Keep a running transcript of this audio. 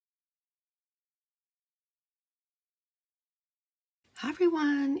Hi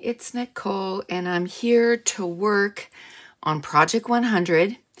everyone, it's Nicole and I'm here to work on Project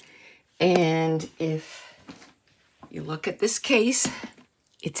 100. And if you look at this case,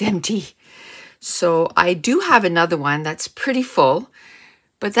 it's empty. So I do have another one that's pretty full,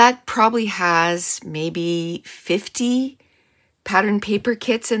 but that probably has maybe 50 pattern paper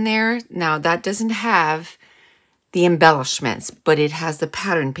kits in there. Now that doesn't have the embellishments, but it has the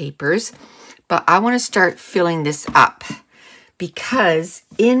pattern papers. But I want to start filling this up, because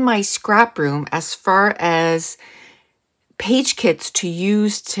in my scrap room, as far as page kits to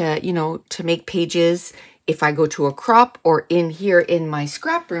use to make pages, if I go to a crop or in here in my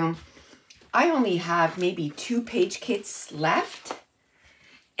scrap room, I only have maybe 2 page kits left.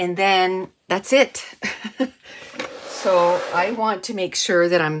 And then that's it. So I want to make sure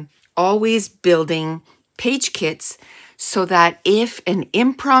that I'm always building page kits so that if an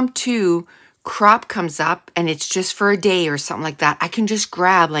impromptu crop comes up and it's just for a day or something like that, I can just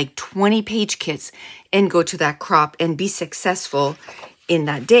grab like 20 page kits and go to that crop and be successful in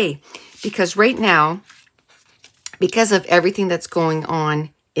that day. Because right now, because of everything that's going on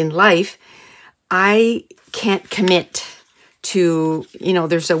in life, I can't commit to,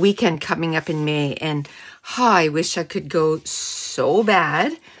 there's a weekend coming up in May and I wish I could go so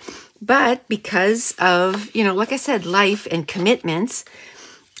bad. But because of, like I said, life and commitments,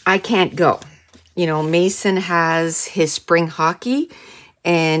 I can't go. Mason has his spring hockey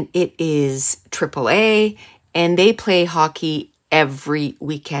and it is AAA and they play hockey every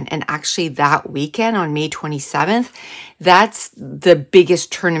weekend. And actually that weekend on May 27th, that's the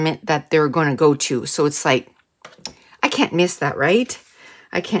biggest tournament that they're going to go to. So it's like, I can't miss that, right?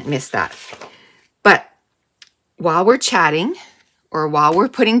 I can't miss that. But while we're chatting or while we're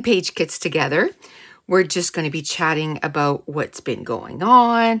putting page kits together, we're just going to be chatting about what's been going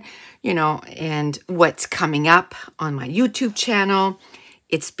on, and what's coming up on my YouTube channel.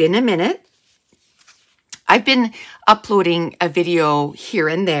 It's been a minute. I've been uploading a video here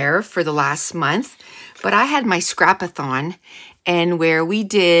and there for the last month, but I had my scrapathon and where we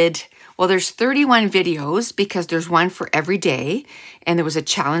did, well, there's 31 videos because there's one for every day and there was a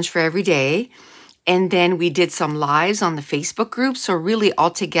challenge for every day. And then we did some lives on the Facebook group. So really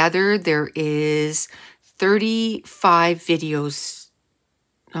altogether, there is 35 videos.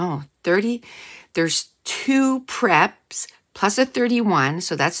 Oh, 30. There's 2 preps plus a 31.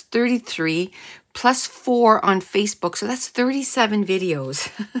 So that's 33 plus 4 on Facebook. So that's 37 videos.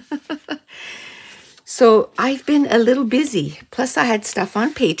 So I've been a little busy. Plus I had stuff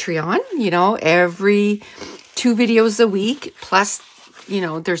on Patreon, every 2 videos a week. Plus,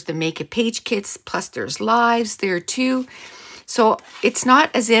 there's the Make a Page kits. Plus there's lives there too. So it's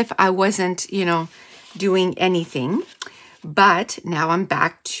not as if I wasn't, doing anything. But now I'm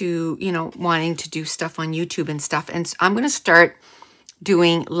back to, wanting to do stuff on YouTube and stuff. And so I'm going to start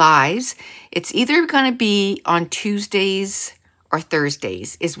doing lives. It's either going to be on Tuesdays or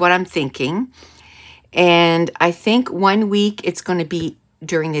Thursdays is what I'm thinking. And I think one week it's going to be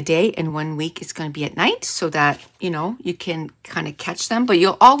during the day and one week it's going to be at night so that, you can kind of catch them. But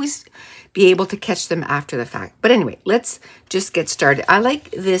you'll always be able to catch them after the fact. But anyway, let's just get started. I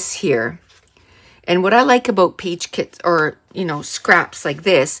like this here. And what I like about page kits or, scraps like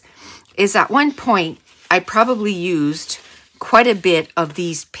this is at one point, I probably used quite a bit of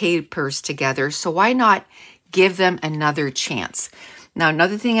these papers together. So why not give them another chance? Now,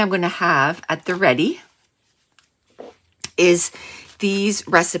 another thing I'm going to have at the ready is these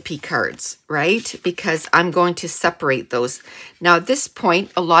recipe cards, right? Because I'm going to separate those. Now, at this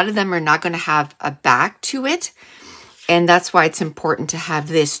point, a lot of them are not going to have a back to it. And that's why it's important to have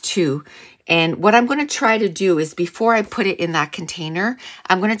this too. And what I'm going to try to do is before I put it in that container,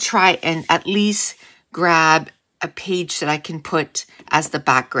 I'm going to try and at least grab a page that I can put as the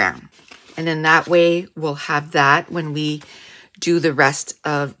background. And then that way we'll have that when we do the rest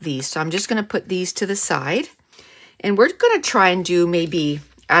of these. So I'm just going to put these to the side. And we're going to try and do maybe,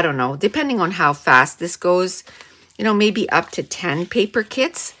 I don't know, depending on how fast this goes, maybe up to 10 paper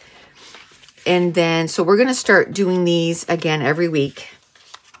kits. And then, so we're going to start doing these again every week.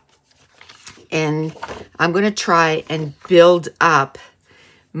 And I'm going to try and build up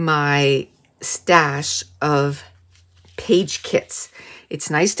my stash of page kits. It's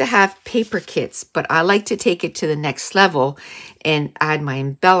nice to have paper kits, but I like to take it to the next level and add my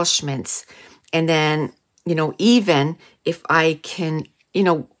embellishments. And then, even if I can,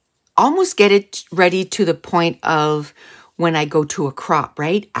 almost get it ready to the point of when I go to a crop,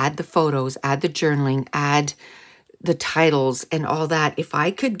 right? Add the photos, add the journaling, add the titles and all that. If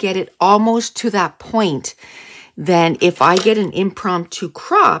I could get it almost to that point, then if I get an impromptu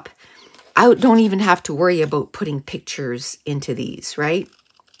crop, I don't even have to worry about putting pictures into these, right?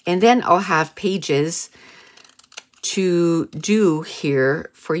 And then I'll have pages to do here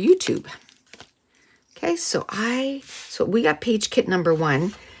for YouTube. Okay, so we got page kit number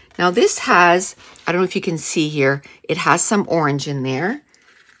 1. Now this has, I don't know if you can see here, it has some orange in there.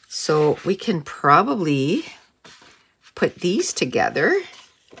 So we can probably put these together.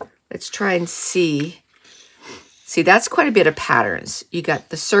 Let's try and see. See, that's quite a bit of patterns. You got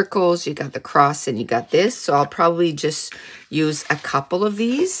the circles, you got the cross, and you got this. So I'll probably just use a couple of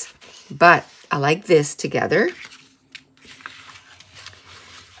these, but I like this together.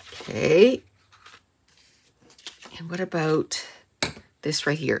 Okay. And what about this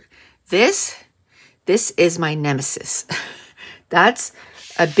right here? This is my nemesis. That's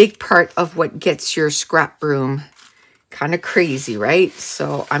a big part of what gets your scrap room kind of crazy, right?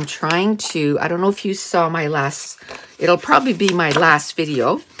 So I'm trying to, I don't know if you saw my last, it'll probably be my last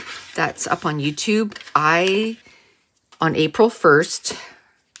video that's up on YouTube. On April 1st,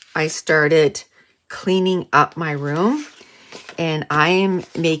 I started cleaning up my room, and I am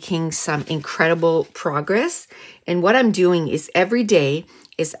making some incredible progress. And what I'm doing is every day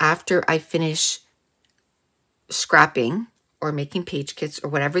is after I finish scrapping or making page kits or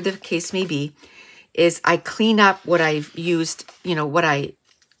whatever the case may be, is I clean up what I've used, you know, what I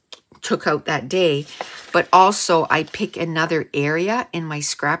took out that day, but also I pick another area in my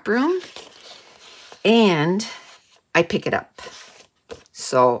scrap room and I pick it up.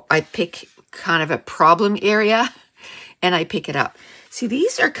 So I pick kind of a problem area and I pick it up. See,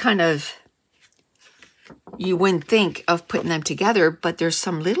 these are kind of, you wouldn't think of putting them together, but there's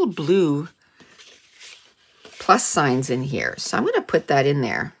some little blue plus signs in here. So I'm going to put that in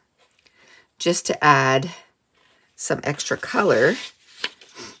there just to add some extra color,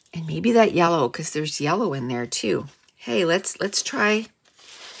 and maybe that yellow, because there's yellow in there too. Hey, let's try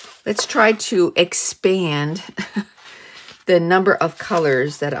to expand the number of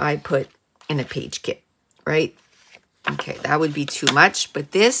colors that I put in a page kit, right? Okay, that would be too much,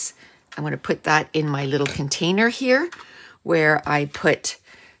 but this, I'm going to put that in my little container here where I put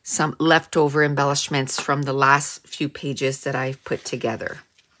some leftover embellishments from the last few pages that I've put together.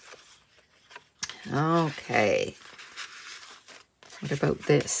 Okay. What about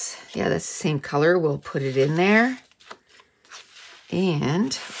this? Yeah, that's the same color. We'll put it in there.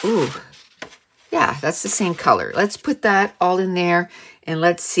 And, ooh, yeah, that's the same color. Let's put that all in there and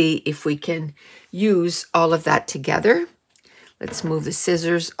let's see if we can use all of that together. Let's move the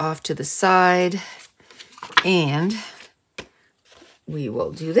scissors off to the side and we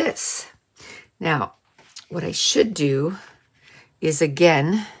will do this. Now, what I should do is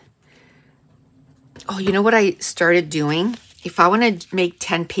again, oh, you know what I started doing? If I want to make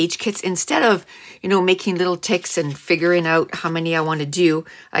 10 page kits, instead of, you know, making little ticks and figuring out how many I want to do,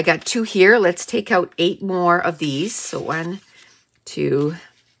 I got 2 here. Let's take out 8 more of these. So 1, 2,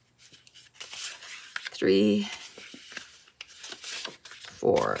 3,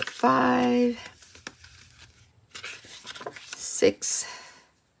 4, 5, 6,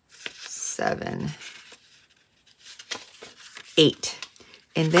 7, 8.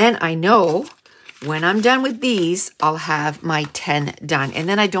 And then I know when I'm done with these, I'll have my 10 done. And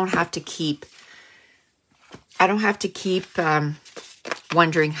then I don't have to keep,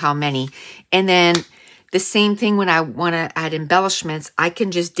 wondering how many. And then the same thing when I want to add embellishments, I can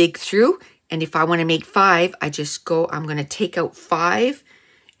just dig through. And if I want to make 5, I just go, I'm going to take out 5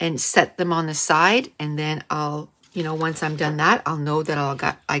 and set them on the side. And then I'll, you know, once I'm done that, I'll know that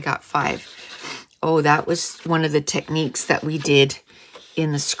I got 5. Oh, that was one of the techniques that we did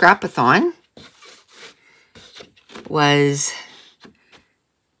in the Scrap-a-thon, was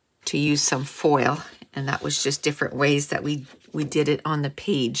to use some foil, and that was just different ways that we did it on the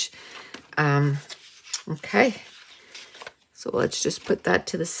page. Okay, so let's just put that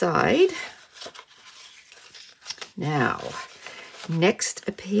to the side. Now, next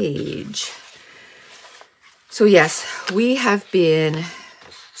page. So yes, we have been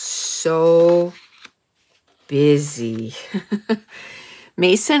so busy.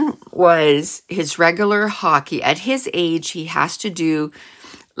 Mason was his regular hockey. At his age, he has to do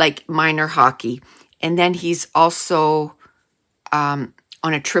like minor hockey. And then he's also on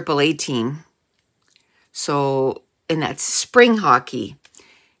a AAA team. So, and that's spring hockey.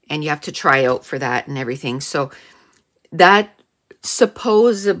 And you have to try out for that and everything. So that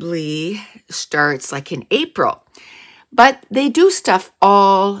supposedly starts like in April. But they do stuff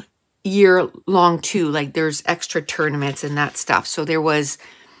all year long too, like there's extra tournaments and that stuff. So there was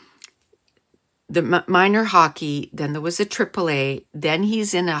the minor hockey, then there was a AAA, then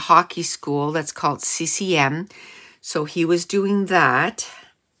he's in a hockey school that's called CCM. So he was doing that.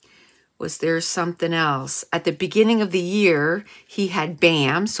 Was there something else? At the beginning of the year, he had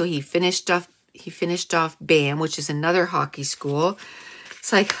BAM, so he finished off BAM, which is another hockey school.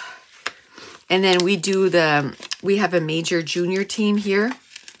 It's like, and then we have a major junior team here,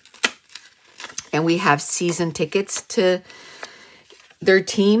 and we have season tickets to their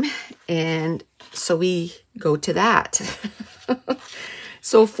team, and so we go to that.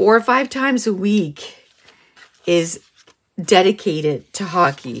 So 4 or 5 times a week is dedicated to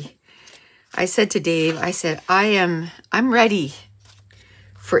hockey. I said to Dave, I said, I'm ready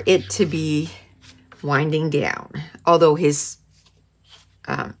for it to be winding down. Although his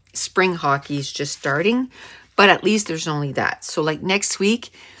spring hockey is just starting, but at least there's only that. So like next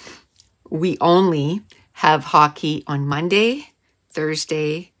week, we only have hockey on Monday,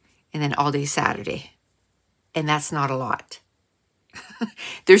 Thursday, and then all day Saturday. And that's not a lot.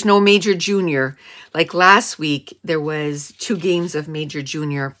 There's no major junior. Like last week, there was 2 games of major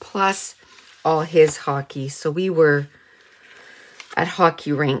junior plus all his hockey. So we were at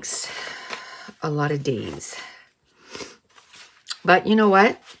hockey rinks a lot of days. But you know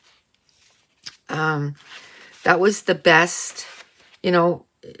what? That was the best, you know,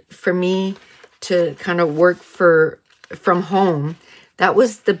 for me to kind of work from home. That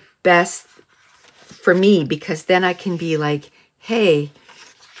was the best for me, because then I can be like, hey,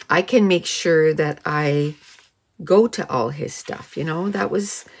 I can make sure that I go to all his stuff, you know. That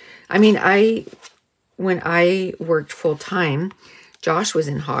was, I mean, when I worked full time, Josh was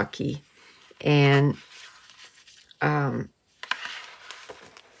in hockey, and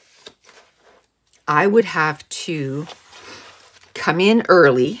I would have to come in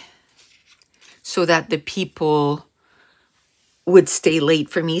early so that the people would stay late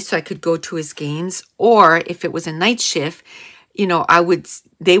for me so I could go to his games. Or if it was a night shift, you know,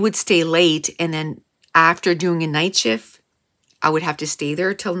 they would stay late, and then after doing a night shift, I would have to stay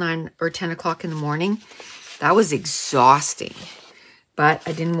there till 9 or 10 o'clock in the morning. That was exhausting, but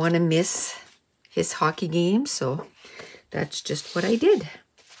I didn't want to miss his hockey game, so that's just what I did.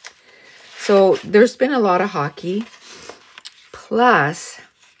 So there's been a lot of hockey, plus,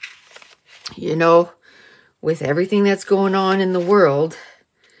 you know, with everything that's going on in the world,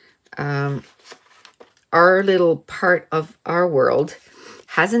 our little part of our world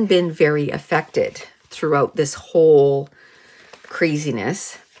hasn't been very affected throughout this whole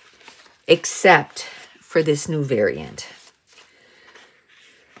craziness, except for this new variant.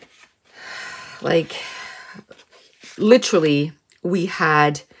 Like, literally, we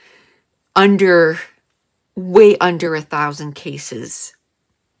had way under 1,000 cases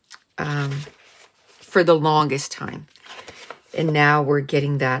for the longest time. And now we're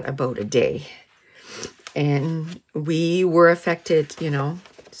getting that about a day. And we were affected, you know.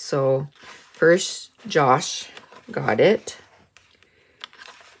 So first, Josh got it.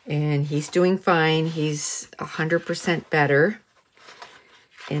 And he's doing fine. He's 100% better.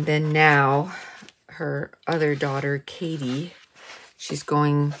 And then now, her other daughter, Katie, she's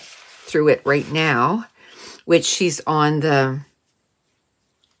going through it right now, which she's on the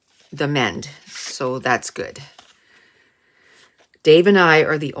mend. So that's good. Dave and I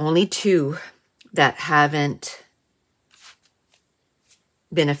are the only 2 that haven't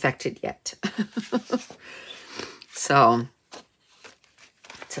been affected yet. So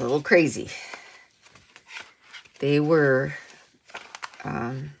it's a little crazy. They were,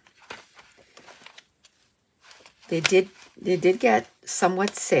 they did get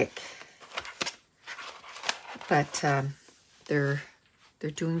somewhat sick, but they're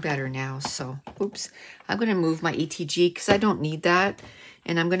doing better now. So, oops, I'm going to move my ETG because I don't need that.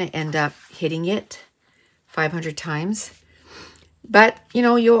 And I'm going to end up hitting it 500 times. But, you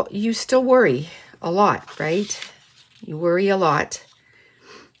know, you still worry a lot, right? You worry a lot.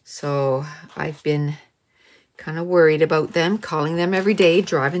 So I've been kind of worried about them, calling them every day,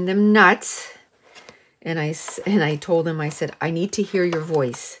 driving them nuts. And I told them, I said, I need to hear your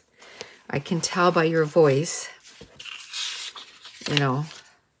voice. I can tell by your voice, you know,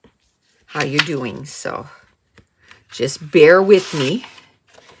 how you're doing. So just bear with me,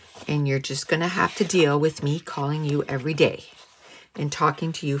 and you're just going to have to deal with me calling you every day and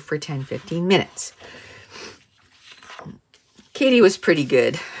talking to you for 10, 15 minutes. Katie was pretty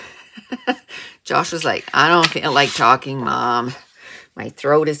good. Josh was like, I don't feel like talking, Mom. My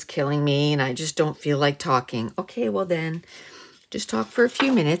throat is killing me, and I just don't feel like talking. Okay, well then, just talk for a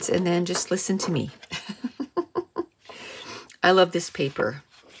few minutes, and then just listen to me. I love this paper.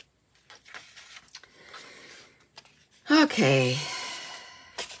 Okay.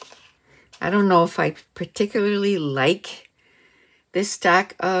 I don't know if I particularly like this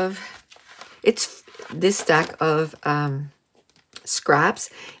stack of, scraps.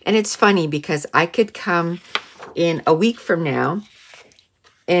 And it's funny because I could come in a week from now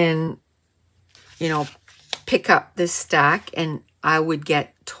and, you know, pick up this stack and I would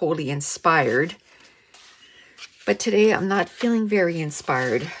get totally inspired. But today I'm not feeling very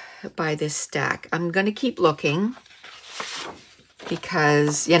inspired by this stack. I'm going to keep looking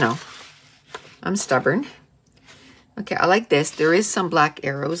because, you know, I'm stubborn. Okay, I like this. There is some black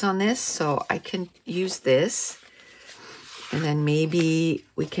arrows on this, so I can use this. And then maybe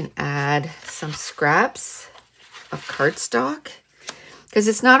we can add some scraps of cardstock. Because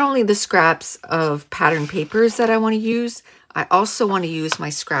it's not only the scraps of pattern papers that I want to use, I also want to use my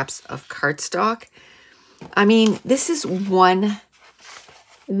scraps of cardstock. I mean, this is one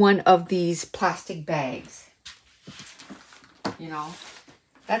of these plastic bags. You know,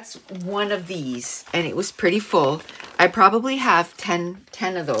 that's one of these, and it was pretty full. I probably have 10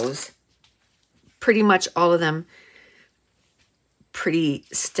 of those. Pretty much all of them pretty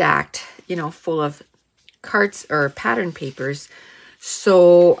stacked, you know, full of cards or pattern papers.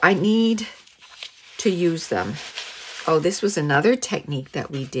 So I need to use them. Oh, this was another technique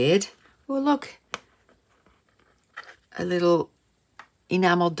that we did. Oh, look. A little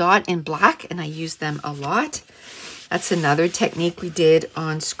enamel dot in black, and I use them a lot. That's another technique we did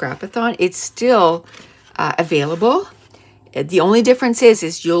on Scrapathon. It's still available. The only difference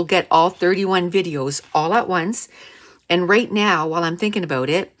is you'll get all 31 videos all at once. And right now, while I'm thinking about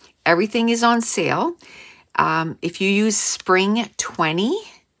it, everything is on sale. If you use Spring 20,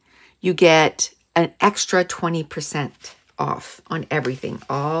 you get an extra 20% off on everything.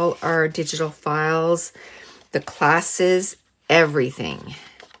 All our digital files, the classes, everything.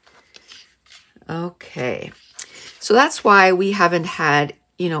 Okay. So that's why we haven't had,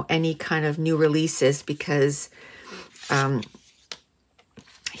 you know, any kind of new releases, because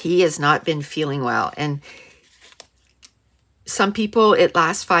he has not been feeling well. And some people, it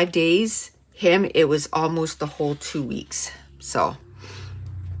lasts 5 days. Him, it was almost the whole 2 weeks. So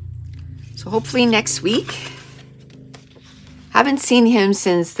hopefully next week. Haven't seen him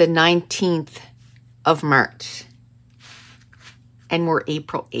since the 19th of March. And we're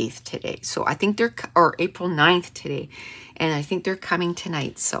April 8th today. So I think they're, or April 9th today. And I think they're coming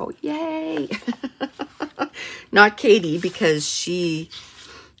tonight. So yay. Not Katie, because she's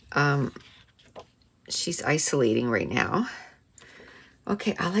isolating right now.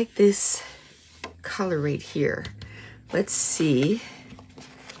 Okay, I like this color right here. Let's see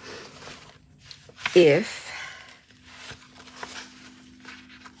if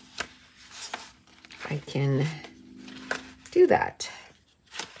I can do that.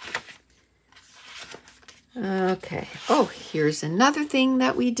 Okay. Oh, here's another thing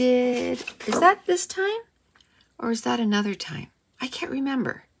that we did. Is that this time? Or is that another time? I can't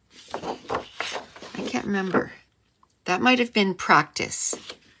remember. I can't remember. That might have been practice.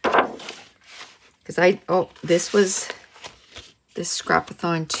 Because this was this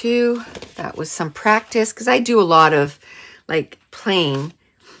Scrapathon too. That was some practice. Because I do a lot of like playing.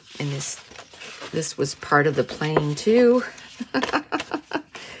 And this was part of the playing too.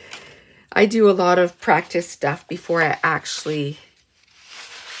 I do a lot of practice stuff before I actually,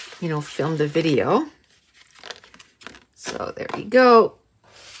 you know, film the video. So there you go.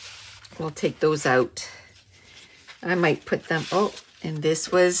 We'll take those out. I might put them, oh, and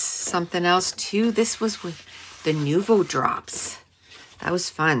this was something else too. This was with the Nuvo drops. That was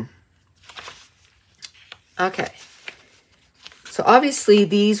fun. Okay. So obviously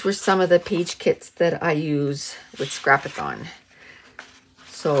these were some of the page kits that I use with Scrapathon.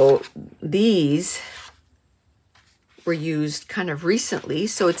 So these were used kind of recently.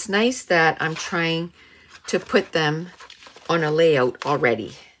 So it's nice that I'm trying to put them on a layout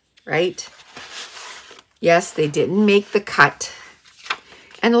already, right? Yes, they didn't make the cut.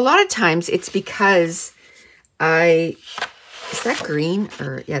 And a lot of times it's because is that green?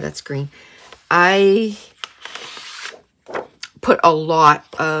 Or yeah, that's green. I put a lot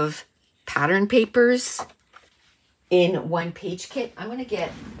of pattern papers in one page kit. I'm going to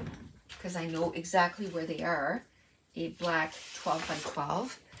get, because I know exactly where they are, a black 12 by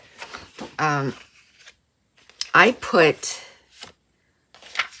 12. I put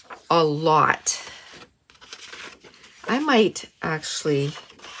a lot. I might actually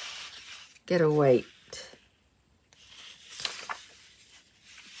get a white.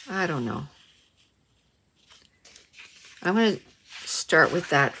 I don't know. I'm going to start with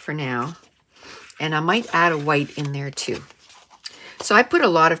that for now. And I might add a white in there too. So I put a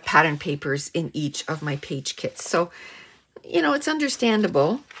lot of pattern papers in each of my page kits. So, you know, it's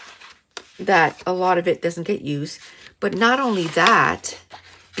understandable that a lot of it doesn't get used. But not only that,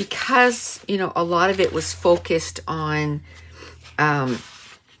 because, you know, a lot of it was focused on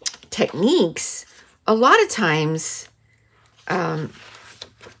techniques, a lot of times,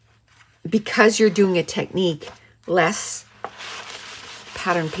 because you're doing a technique, less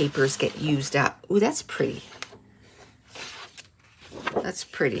pattern papers get used up. Ooh, that's pretty. That's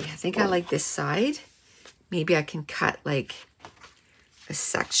pretty. I think I like this side. Maybe I can cut like a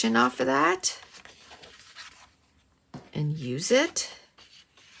section off of that and use it.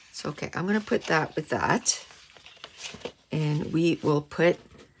 So, okay, I'm going to put that with that. And we will put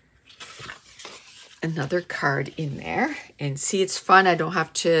another card in there. And see, it's fun. I don't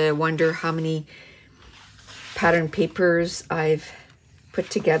have to wonder how many pattern papers I've put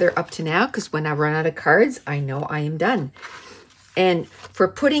together up to now, because when I run out of cards, I know I am done. And for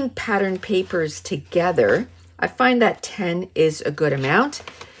putting pattern papers together, I find that 10 is a good amount.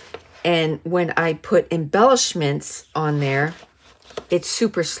 And when I put embellishments on there, it's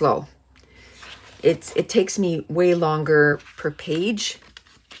super slow. It takes me way longer per page.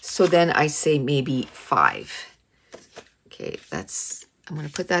 So then I say maybe 5. Okay, I'm going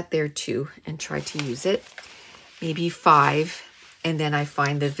to put that there too and try to use it. Maybe 5, and then I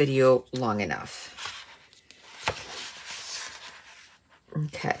find the video long enough.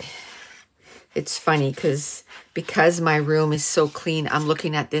 Okay. It's funny because my room is so clean, I'm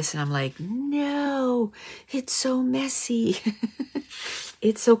looking at this and I'm like, no, it's so messy.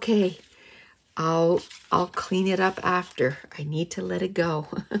 It's okay. I'll clean it up after. I need to let it go.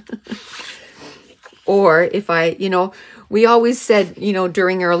 Or if we always said,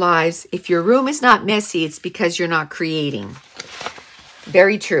 during our lives, if your room is not messy, it's because you're not creating.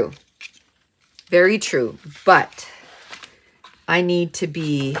 Very true. Very true. But I need to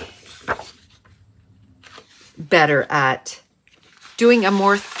be better at doing a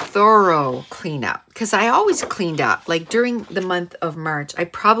more thorough cleanup, because I always cleaned up. Like during the month of March, I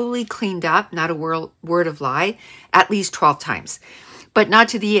probably cleaned up, not a word of lie, at least 12 times, but not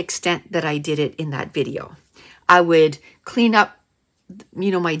to the extent that I did it in that video. I would clean up,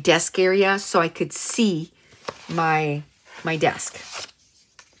 my desk area so I could see my desk.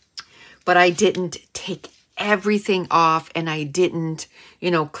 But I didn't take everything off, and I didn't,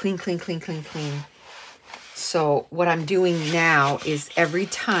 clean. So what I'm doing now is every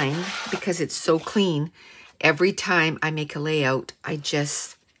time, because it's so clean, every time I make a layout, I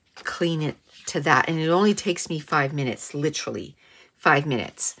just clean it to that. And it only takes me 5 minutes, literally 5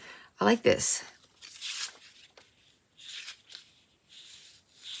 minutes. I like this.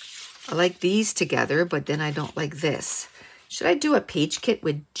 I like these together, but then I don't like this. Should I do a page kit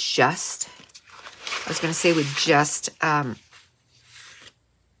with just,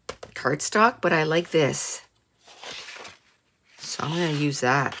 cardstock, but I like this. So I'm going to use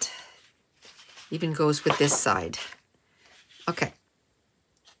that. Even goes with this side. Okay.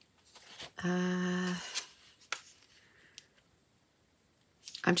 I'm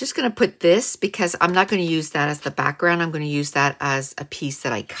just going to put this, because I'm not going to use that as the background. I'm going to use that as a piece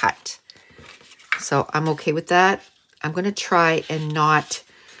that I cut. So I'm okay with that. I'm going to try and not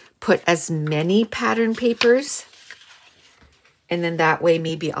put as many pattern papers. And then that way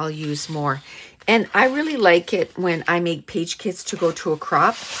maybe I'll use more. And I really like it when I make page kits to go to a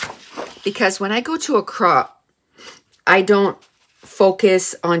crop, because when I go to a crop, I don't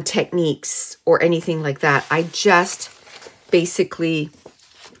focus on techniques or anything like that. I just basically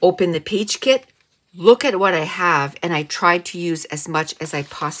open the page kit, look at what I have, and I try to use as much as I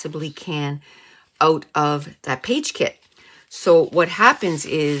possibly can out of that page kit. So what happens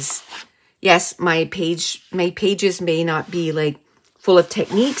is, yes, my pages may not be like full of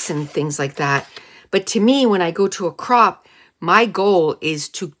techniques and things like that. But to me, when I go to a crop, my goal is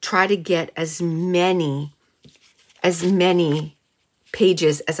to try to get as many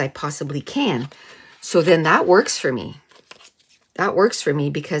pages as I possibly can. So then that works for me. That works for me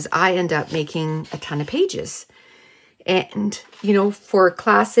because I end up making a ton of pages. And, for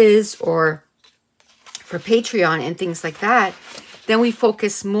classes or for Patreon and things like that, then we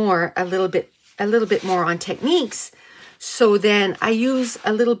focus a little bit more on techniques. So then I use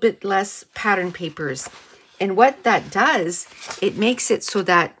a little bit less pattern papers. And what that does, it makes it so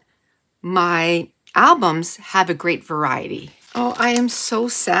that my albums have a great variety. Oh, I am so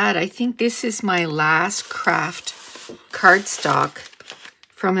sad. I think this is my last craft cardstock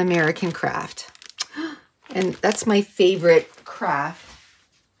from American Craft. And that's my favorite craft.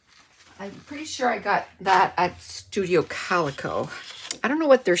 I'm pretty sure I got that at Studio Calico. I don't know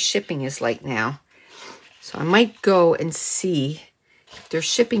what their shipping is like now. So I might go and see if their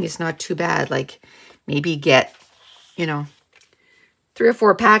shipping is not too bad. Like maybe get, 3 or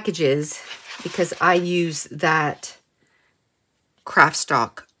 4 packages, because I use that craft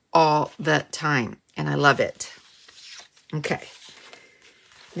stock all the time and I love it. Okay,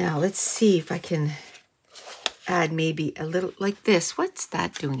 Now let's see if I can add maybe a little like this. What's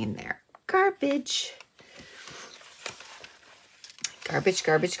that doing in there? Garbage. Garbage,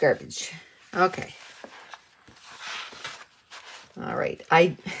 garbage, garbage. Okay. All right.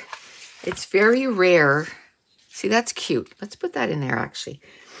 It's very rare. See, that's cute. Let's put that in there, actually.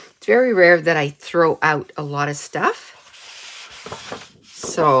 It's very rare that I throw out a lot of stuff.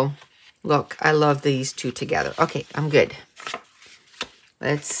 So, look, I love these two together. Okay, I'm good.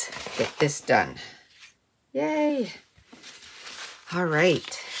 Let's get this done. Yay. All right.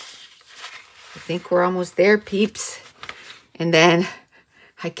 I think we're almost there, peeps. And then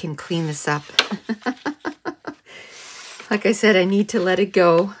I can clean this up. Like I said, I need to let it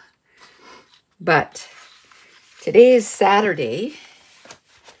go. But today is Saturday.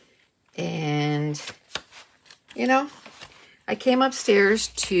 And, you know, I came upstairs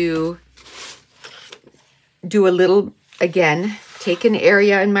to do a little, again, take an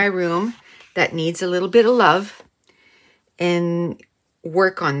area in my room that needs a little bit of love and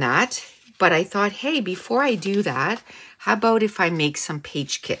work on that. But I thought, hey, before I do that, how about if I make some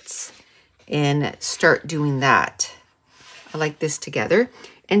page kits and start doing that? I like this together.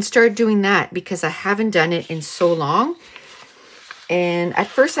 And start doing that because I haven't done it in so long. And at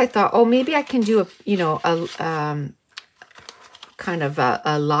first I thought, oh, maybe I can do a, you know, kind of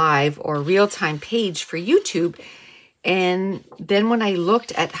a live or real-time page for YouTube. And then when I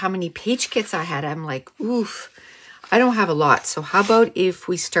looked at how many page kits I had, I'm like, oof, I don't have a lot. So how about if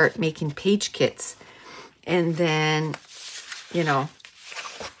we start making page kits and then, you know,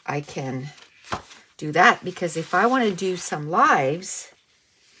 I can do that, because if I want to do some lives,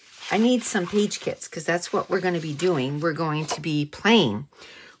 I need some page kits, because that's what we're going to be doing. We're going to be playing.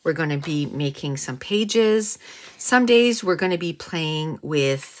 We're going to be making some pages. Some days we're going to be playing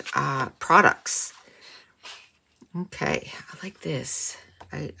with products. Okay, I like this.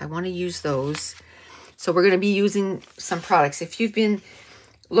 I want to use those. So we're going to be using some products. If you've been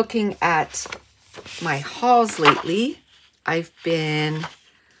looking at my hauls lately, I've been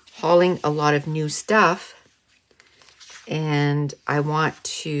hauling a lot of new stuff. And I want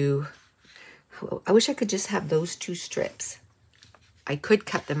to, I wish I could just have those two strips. I could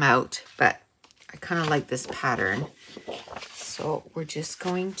cut them out, but I kind of like this pattern. So we're just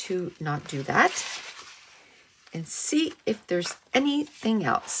going to not do that and see if there's anything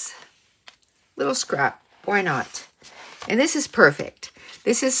else. Little scrap, why not? And this is perfect.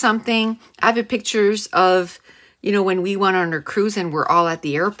 This is something, I have pictures of, you know, when we went on our cruise and we're all at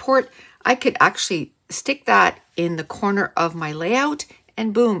the airport. I could actually stick that in the corner of my layout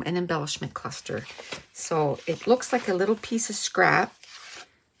and boom, an embellishment cluster. So it looks like a little piece of scrap,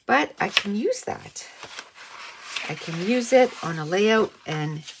 but I can use that. I can use it on a layout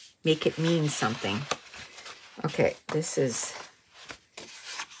and make it mean something. Okay, this is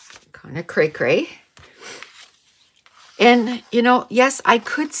kind of cray-cray. And, you know, yes, I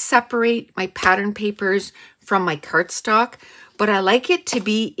could separate my pattern papers from my cardstock, but I like it to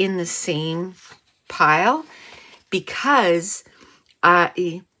be in the same pile because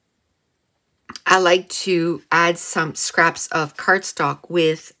I like to add some scraps of cardstock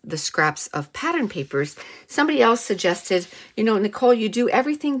with the scraps of pattern papers. Somebody else suggested, you know, Nicole, you do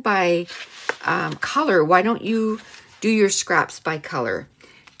everything by color. Why don't you do your scraps by color?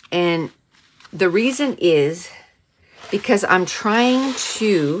 And the reason is because I'm trying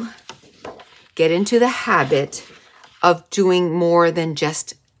to get into the habit of doing more than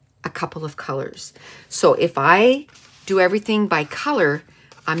just a couple of colors. So if I do everything by color,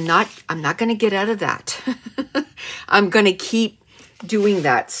 I'm not going to get out of that. I'm going to keep doing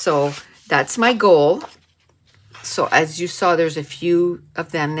that. So that's my goal. So as you saw, there's a few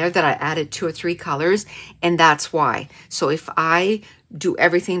of them there that I added 2 or 3 colors, and that's why. So if I do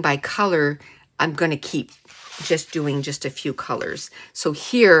everything by color, I'm going to keep just doing just a few colors. So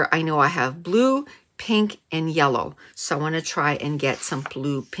here I know I have blue, pink, and yellow. So I want to try and get some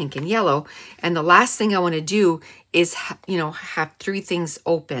blue, pink, and yellow. And the last thing I want to do is, you know, have 3 things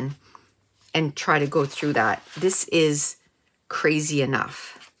open and try to go through that. This is crazy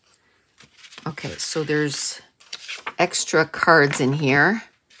enough. Okay, so there's extra cards in here.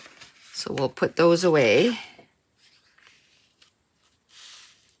 So we'll put those away.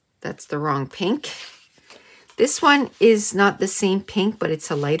 That's the wrong pink. This one is not the same pink, but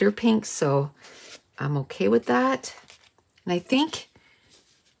it's a lighter pink, so I'm okay with that. And I think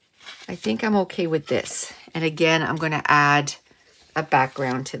I'm okay with this. And again, I'm going to add a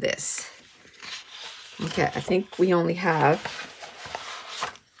background to this. Okay, I think we only have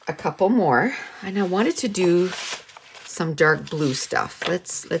a couple more. And I wanted to do some dark blue stuff.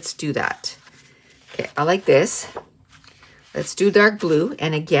 Let's do that. Okay, I like this. let's do dark blue.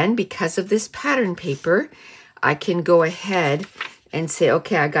 And again, because of this pattern paper, I can go ahead and say,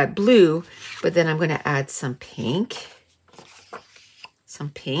 okay, I got blue, but then I'm going to add some pink.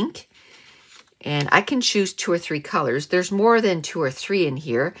 And I can choose 2 or 3 colors. There's more than 2 or 3 in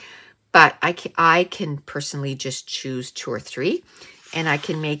here, but I can personally just choose 2 or 3, and I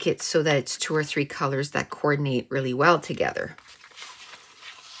can make it so that it's 2 or 3 colors that coordinate really well together.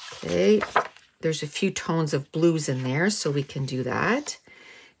 Okay, there's a few tones of blues in there, so we can do that.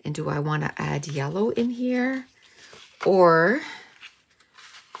 And do I want to add yellow in here? Or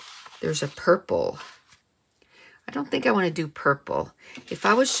there's a purple. I don't think I want to do purple. If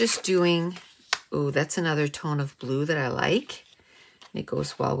I was just doing, oh, that's another tone of blue that I like. And it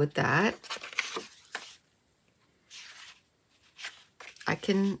goes well with that. I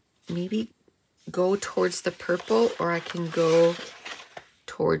can maybe go towards the purple, or I can go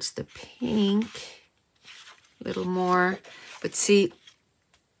towards the pink a little more. But see,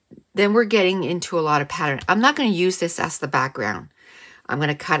 then we're getting into a lot of pattern. I'm not going to use this as the background. I'm going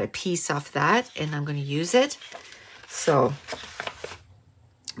to cut a piece off that and I'm going to use it. So,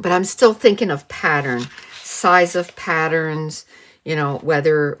 but I'm still thinking of pattern, size of patterns, you know,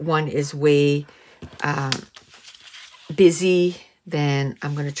 whether one is way busy, then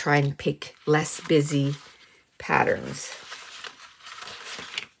I'm going to try and pick less busy patterns.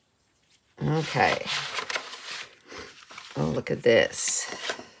 Okay. Oh, look at this.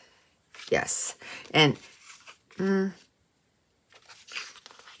 Yes. And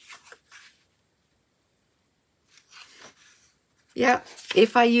yeah,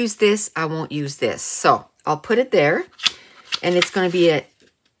 if I use this, I won't use this. So I'll put it there, and it's going to be a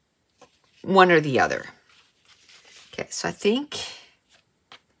one or the other. Okay, so I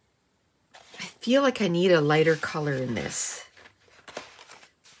feel like I need a lighter color in this.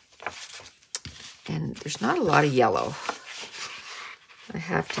 And there's not a lot of yellow. I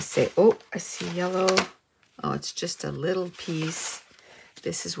have to say, oh, I see yellow. Oh, it's just a little piece.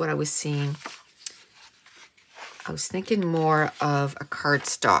 This is what I was seeing. I was thinking more of a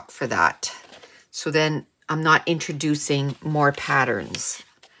cardstock for that. So then I'm not introducing more patterns.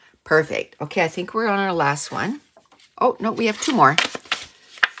 Perfect. Okay, I think we're on our last one. Oh, no, we have 2 more.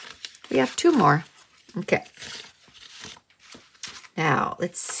 We have 2 more. Okay. Now,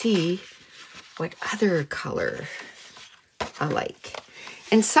 let's see what other color I like.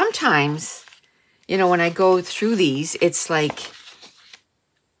 And sometimes, you know, when I go through these, it's like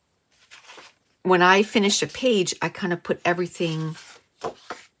when I finish a page, I kind of put everything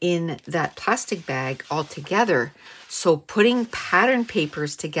in that plastic bag all together. So putting pattern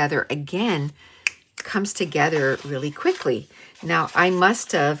papers together again comes together really quickly. Now, I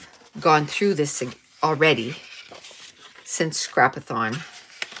must have gone through this already since Scrapathon,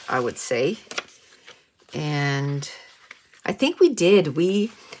 I would say. And I think we did.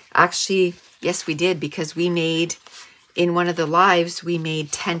 We actually, yes, we did, because we made, in one of the lives, we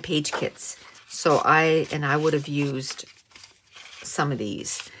made 10 page kits. So I would have used some of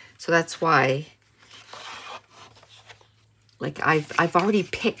these. So that's why, like, I've already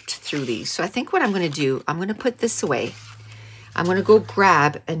picked through these. So I think what I'm going to do, I'm going to put this away. I'm going to go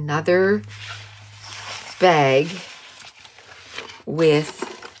grab another bag with,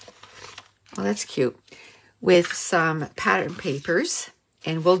 oh, that's cute, with some pattern papers,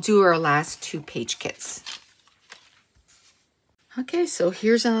 and we'll do our last 2 page kits. Okay, so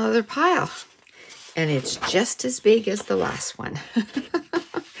here's another pile, and it's just as big as the last one.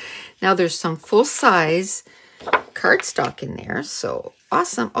 Now there's some full-size cardstock in there, so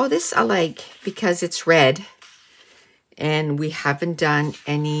awesome. Oh, this I like because it's red, and we haven't done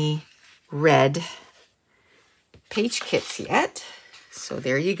any red page kits yet. So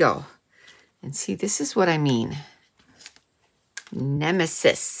there you go. And see, this is what I mean.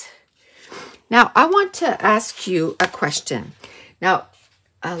 Nemesis. Now, I want to ask you a question. Now,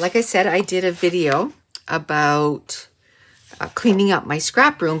 like I said, I did a video about cleaning up my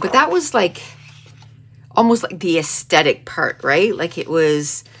scrap room, but that was like almost like the aesthetic part, right? Like it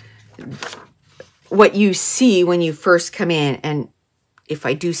was what you see when you first come in. And if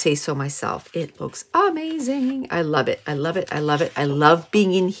I do say so myself, it looks amazing. I love it. I love it. I love it. I love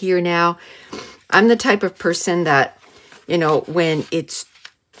being in here now. I'm the type of person that, you know, when it's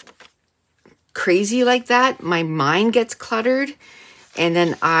crazy like that, my mind gets cluttered, and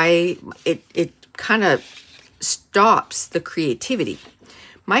then it kind of stops the creativity.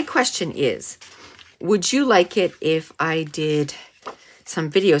 My question is, would you like it if I did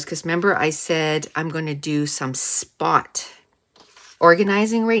some videos? Because remember I said I'm going to do some spot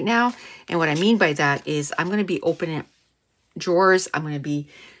organizing right now. And what I mean by that is I'm going to be opening drawers. I'm going to be,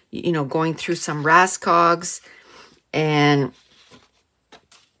 you know, going through some Rascogs and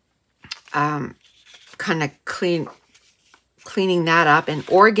kind of cleaning that up and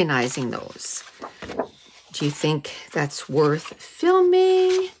organizing those. Do you think that's worth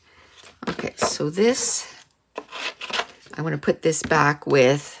filming? Okay, so this, I'm going to put this back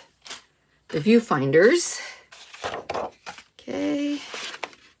with the viewfinders. Okay, you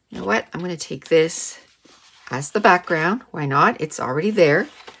know what? I'm going to take this as the background. Why not? It's already there.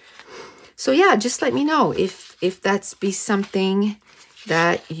 So yeah, just let me know if that's be something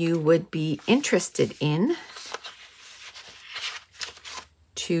that you would be interested in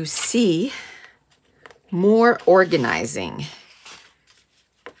to see more organizing.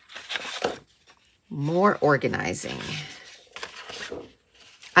 More organizing.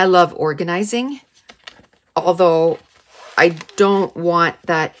 I love organizing, although I don't want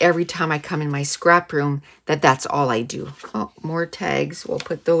that every time I come in my scrap room that's all I do. Oh, more tags. We'll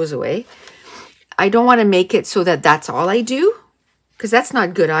put those away. I don't want to make it so that's all I do, because that's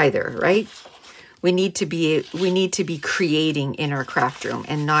not good either, right? We need to be creating in our craft room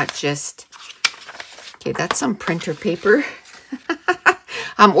and not just, okay, that's some printer paper.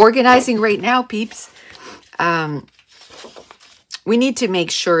 I'm organizing right now, peeps. We need to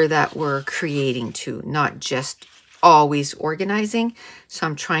make sure that we're creating too, not just always organizing. So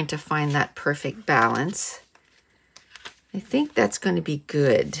I'm trying to find that perfect balance. I think that's going to be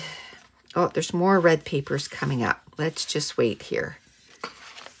good. Oh, there's more red papers coming up. Let's just wait here.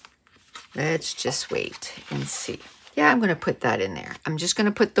 Let's just wait and see. Yeah, I'm going to put that in there. I'm just going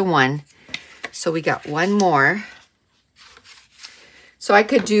to put the one. So we got one more. So I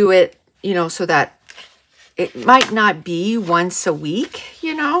could do it, you know, so that it might not be once a week,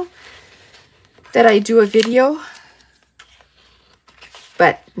 you know, that I do a video,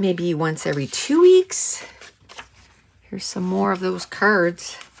 but maybe once every 2 weeks. Here's some more of those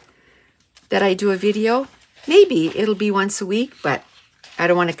cards that I do a video. Maybe it'll be once a week, but I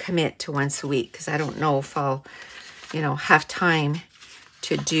don't want to commit to once a week because I don't know if I'll, you know, have time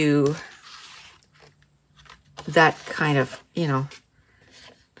to do that kind of, you know.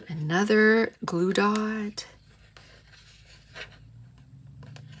 Another glue dot.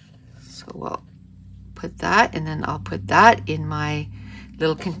 So we'll put that, and then I'll put that in my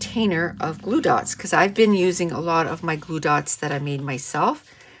little container of glue dots because I've been using a lot of my glue dots that I made myself.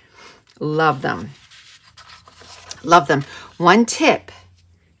 Love them. Love them. One tip,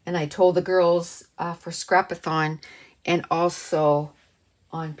 and I told the girls for Scrapathon and also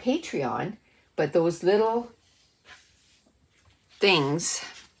on Patreon, but those little things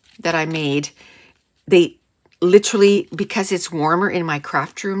that I made, they literally, because it's warmer in my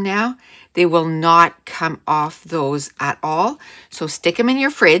craft room now, they will not come off those at all. So stick them in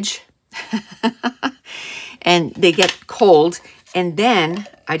your fridge and they get cold. And then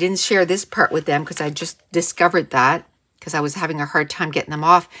I didn't share this part with them because I just discovered that because I was having a hard time getting them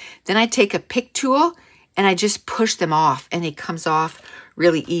off. Then I take a pick tool and I just push them off and it comes off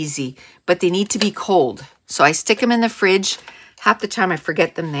really easy, but they need to be cold. So I stick them in the fridge. Half the time I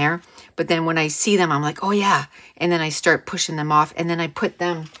forget them there, but then when I see them, I'm like, oh yeah. And then I start pushing them off, and then I put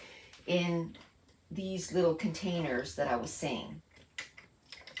them in these little containers that I was saying.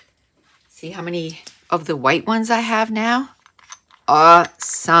 See how many of the white ones I have now?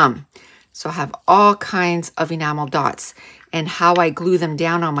 Awesome. So I have all kinds of enamel dots, and how I glue them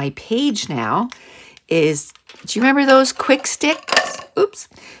down on my page now is, do you remember those quick sticks? Oops.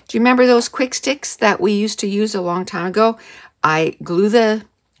 Do you remember those quick sticks that we used to use a long time ago? I glue the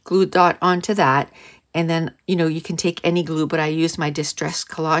glue dot onto that, and then, you know, you can take any glue, but I use my Distress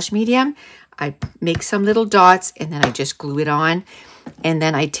Collage Medium. I make some little dots, and then I just glue it on. And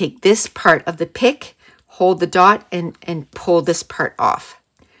then I take this part of the pick, hold the dot, and pull this part off.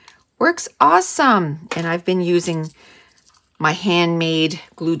 Works awesome. And I've been using my handmade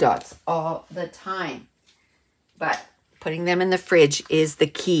glue dots all the time. But putting them in the fridge is the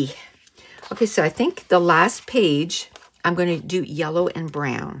key. Okay, so I think the last page, I'm going to do yellow and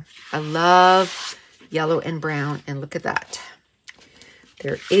brown. I love yellow and brown, and look at that.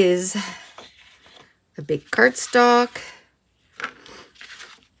 There is a big cardstock.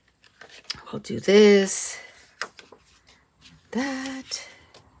 We'll do this, that.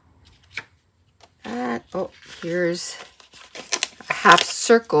 Oh, here's a half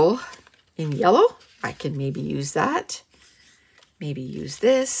circle in yellow. I can maybe use that. Maybe use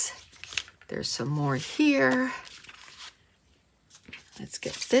this. There's some more here. Let's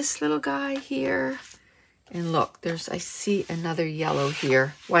get this little guy here. And look, I see another yellow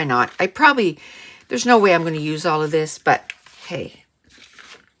here. Why not? There's no way I'm going to use all of this, but hey,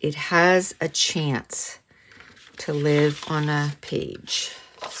 it has a chance to live on a page.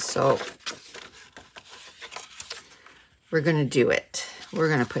 So we're going to do it. We're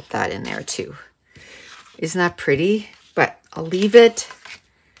going to put that in there too. Isn't that pretty? But I'll leave it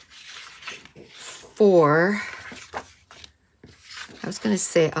for, I was going to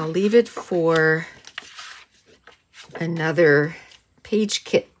say, I'll leave it for another page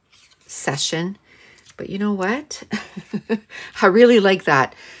kit session. But you know what? I really like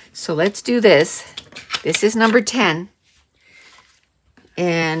that. So let's do this. This is number 10.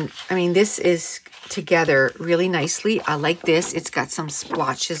 And I mean, this is together really nicely. I like this. It's got some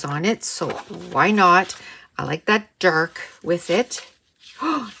splotches on it. So why not? I like that dark with it.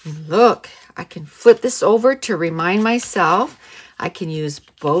 Oh, look, I can flip this over to remind myself. I can use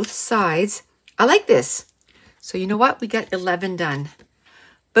both sides. I like this. So you know what? We got 11 done.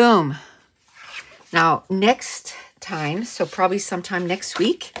 Boom. Now, next time, so probably sometime next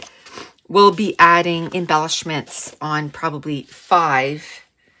week, we'll be adding embellishments on probably 5.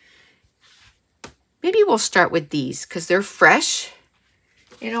 Maybe we'll start with these because they're fresh,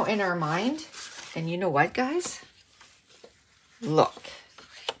 you know, in our mind. And you know what, guys? Look,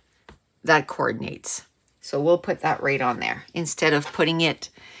 that coordinates. So we'll put that right on there. Instead of putting it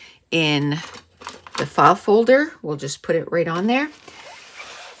in the file folder, we'll just put it right on there.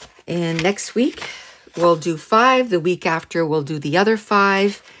 And next week, we'll do 5. The week after, we'll do the other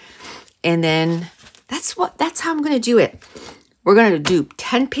 5. And then that's how I'm going to do it. We're going to do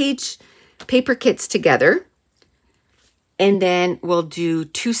 10-page paper kits together. And then we'll do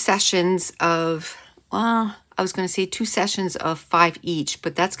 2 sessions of, well, I was going to say 2 sessions of 5 each,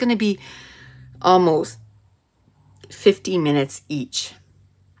 but that's going to be almost 50 minutes each.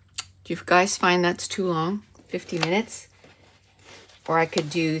 Do you guys find that's too long? 50 minutes? Or I could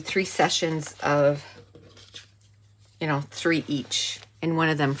do 3 sessions of, you know, 3 each, and one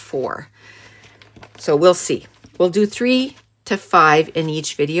of them 4. So we'll see. We'll do 3 to 5 in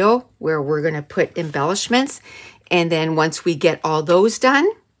each video where we're going to put embellishments. And then once we get all those done,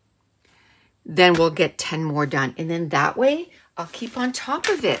 then we'll get 10 more done. And then that way, I'll keep on top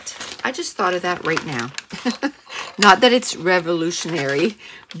of it. I just thought of that right now. Not that it's revolutionary,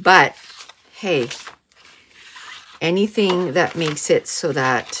 but hey, anything that makes it so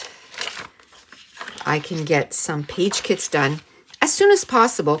that I can get some page kits done as soon as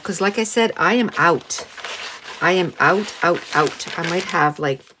possible. Because like I said, I am out. I am out. I might have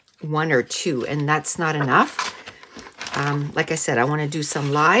like 1 or 2, and that's not enough. Like I said, I want to do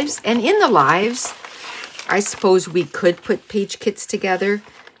some lives. And in the lives, I suppose we could put page kits together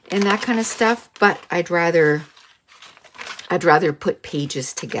and that kind of stuff. But I'd rather put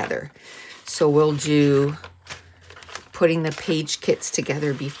pages together. So we'll do putting the page kits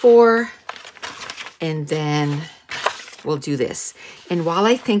together before, and then we'll do this. And while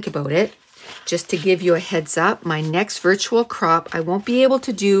I think about it, just to give you a heads up, my next virtual crop, I won't be able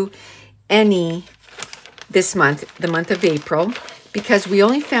to do any this month, the month of April, because we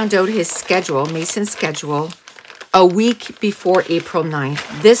only found out his schedule, Mason's schedule, a week before April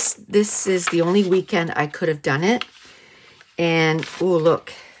 9th. This is the only weekend I could have done it. And, oh,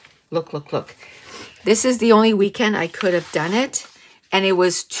 look. This is the only weekend I could have done it, and it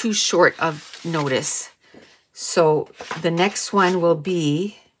was too short of notice. So the next one will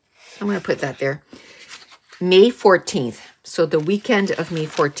be, I'm going to put that there, May 14th. So the weekend of May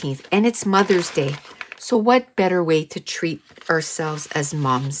 14th, and it's Mother's Day. So what better way to treat ourselves as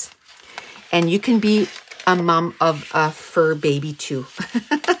moms? And you can be a mom of a fur baby too.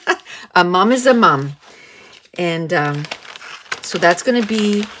 A mom is a mom. And so that's going to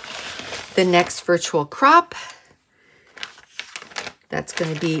be the next virtual crop. That's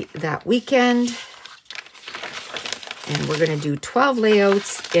going to be that weekend. And we're going to do 12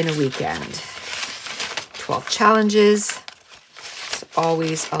 layouts in a weekend. 12 challenges. It's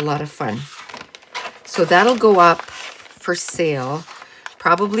always a lot of fun. So that'll go up for sale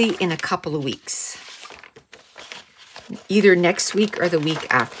probably in a couple of weeks. Either next week or the week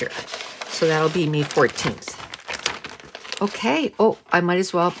after. So that'll be May 14th. Okay. Oh, I might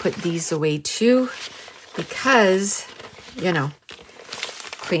as well put these away too, because, you know,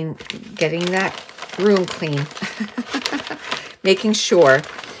 getting that room clean. Making sure.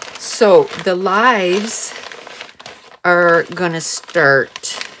 So the lives are going to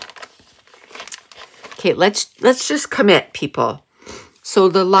start. Okay, let's just commit, people. So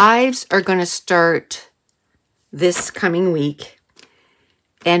the lives are going to start this coming week,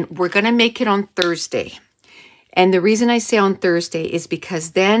 and we're going to make it on Thursday. And the reason I say on Thursday is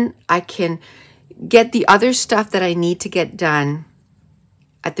because then I can get the other stuff that I need to get done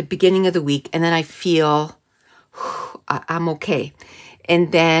at the beginning of the week, and then I feel I'm okay.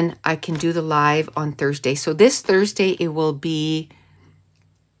 And then I can do the live on Thursday. So this Thursday, it will be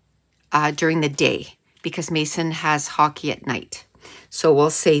during the day, because Mason has hockey at night. So we'll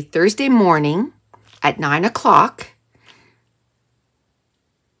say Thursday morning at 9 o'clock,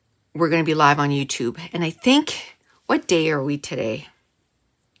 we're going to be live on YouTube. And I think, what day are we today?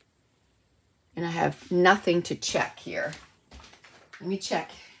 And I have nothing to check here. Let me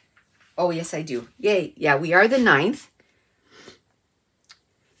check. Oh, yes, I do. Yay. Yeah, we are the 9th.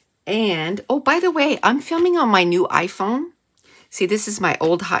 And, oh, by the way, I'm filming on my new iPhone. See, this is my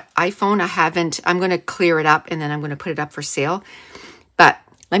old iPhone. I'm going to clear it up and then I'm going to put it up for sale. But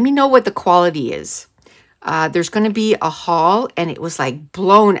let me know what the quality is. There's going to be a haul and it was like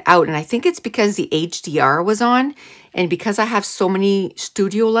blown out. And I think it's because the HDR was on. And because I have so many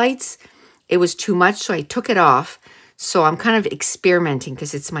studio lights, it was too much. So I took it off. So I'm kind of experimenting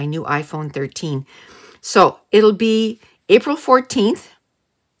because it's my new iPhone 13. So it'll be April 14th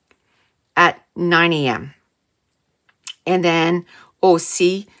at 9 a.m. And then, oh,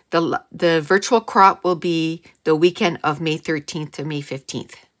 see, the virtual crop will be the weekend of May 13th to May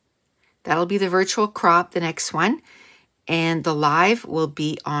 15th. That'll be the virtual crop, the next one. And the live will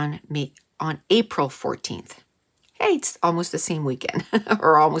be on April 14th. Hey, it's almost the same weekend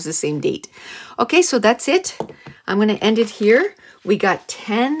or almost the same date. Okay, so that's it. I'm going to end it here. We got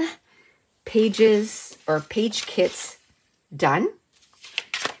 10 pages or page kits done.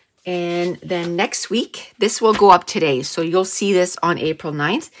 And then next week, this will go up today. So you'll see this on April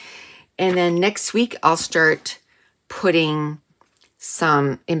 9th. And then next week, I'll start putting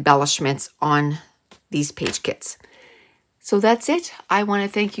some embellishments on these page kits. So that's it. I want to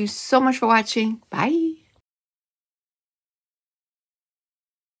thank you so much for watching. Bye.